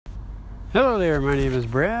Hello there, my name is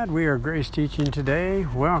Brad. We are Grace Teaching today.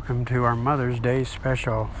 Welcome to our Mother's Day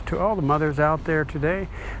special. To all the mothers out there today,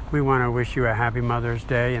 we want to wish you a happy Mother's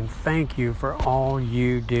Day and thank you for all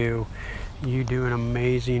you do. You do an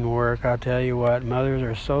amazing work. I'll tell you what, mothers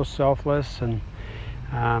are so selfless and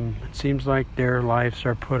it seems like their lives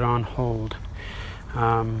are put on hold.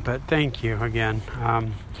 But thank you again.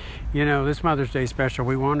 This Mother's Day special,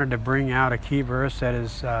 we wanted to bring out a key verse that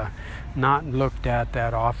is not looked at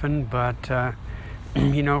that often, but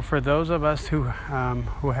for those of us who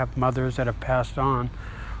have mothers that have passed on,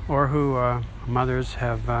 or who mothers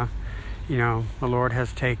have, the Lord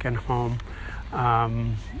has taken home,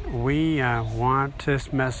 we want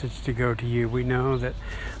this message to go to you. We know that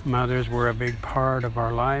mothers were a big part of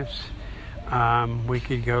our lives. We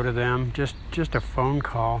could go to them, just a phone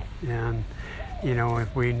call, and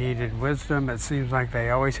if we needed wisdom, it seems like they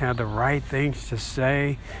always had the right things to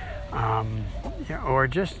say, or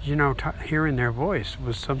just hearing their voice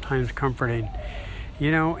was sometimes comforting.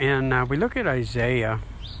 And we look at Isaiah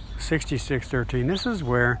 66:13. This is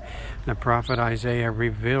where the prophet Isaiah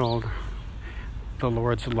revealed the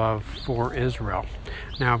Lord's love for Israel.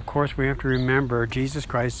 Now, of course, we have to remember Jesus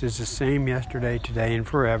Christ is the same yesterday, today, and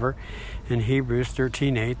forever. In Hebrews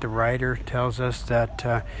 13:8, the writer tells us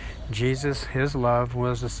that Jesus, his love,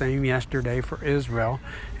 was the same yesterday for Israel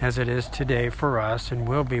as it is today for us and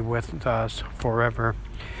will be with us forever.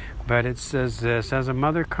 But it says this: as a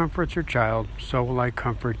mother comforts her child, so will I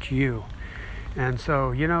comfort you. And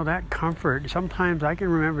so, that comfort, sometimes I can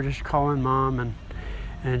remember just calling mom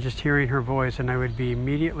and just hearing her voice, and I would be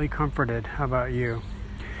immediately comforted. How about you?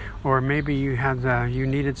 Or maybe you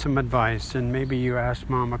needed some advice, and maybe you asked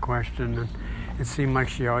mom a question, and it seemed like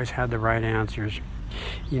she always had the right answers.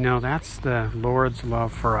 That's the Lord's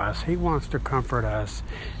love for us. He wants to comfort us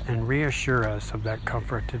and reassure us of that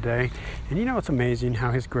comfort today. And it's amazing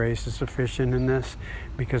how His grace is sufficient in this,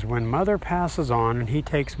 because when Mother passes on and He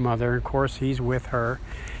takes Mother, of course He's with her,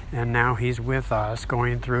 and now He's with us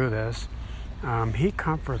going through this. He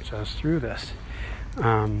comforts us through this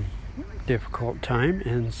difficult time.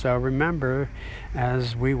 And so remember,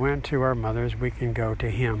 as we went to our mothers, we can go to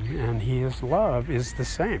Him, and His love is the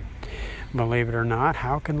same. Believe it or not,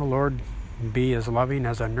 how can the Lord be as loving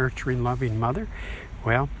as a nurturing, loving mother?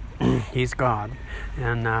 Well, He's God,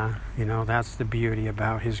 and that's the beauty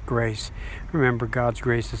about His grace. Remember, God's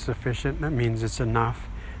grace is sufficient. That means it's enough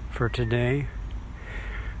for today.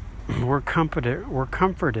 We're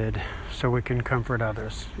comforted so we can comfort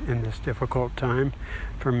others in this difficult time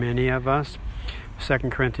for many of us. 2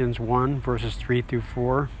 Corinthians 1, verses 3 through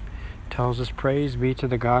 4 tells us, praise be to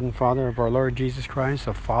the God and Father of our Lord Jesus Christ,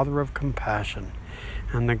 the Father of compassion,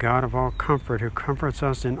 and the God of all comfort, who comforts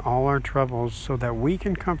us in all our troubles, so that we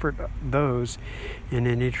can comfort those in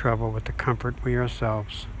any trouble with the comfort we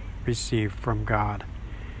ourselves receive from God.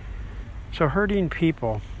 So hurting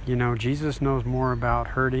people, Jesus knows more about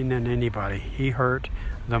hurting than anybody. He hurt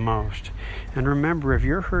the most. And remember, if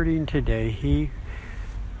you're hurting today, He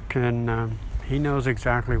knows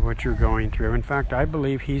exactly what you're going through. In fact, I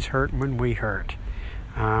believe He's hurt when we hurt.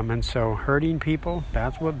 And so hurting people,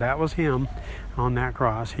 that was Him on that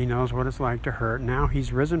cross. He knows what it's like to hurt. Now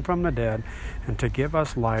He's risen from the dead, and to give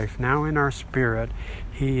us life. Now in our spirit,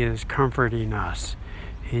 He is comforting us.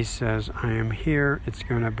 He says, I am here, it's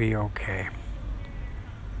going to be okay.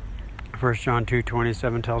 1 John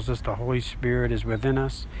 2:27 tells us the Holy Spirit is within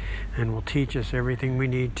us and will teach us everything we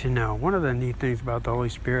need to know. One of the neat things about the Holy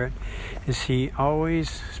Spirit is He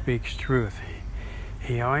always speaks truth.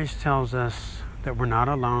 He always tells us that we're not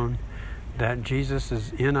alone, that Jesus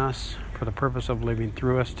is in us for the purpose of living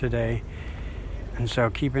through us today. And so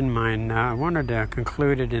keep in mind, I wanted to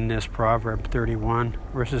conclude it in this Proverb 31,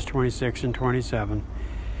 verses 26 and 27.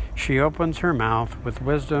 She opens her mouth with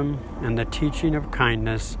wisdom, and the teaching of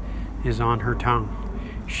kindness is on her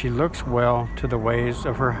tongue. She looks well to the ways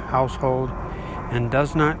of her household and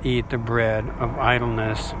does not eat the bread of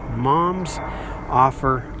idleness. Moms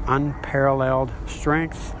offer unparalleled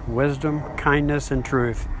strength, wisdom, kindness, and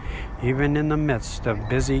truth, even in the midst of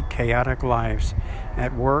busy, chaotic lives,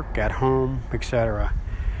 at work, at home, etc.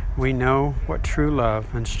 We know what true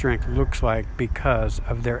love and strength looks like because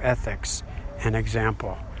of their ethics and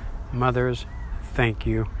example. Mothers, thank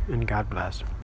you, and God bless.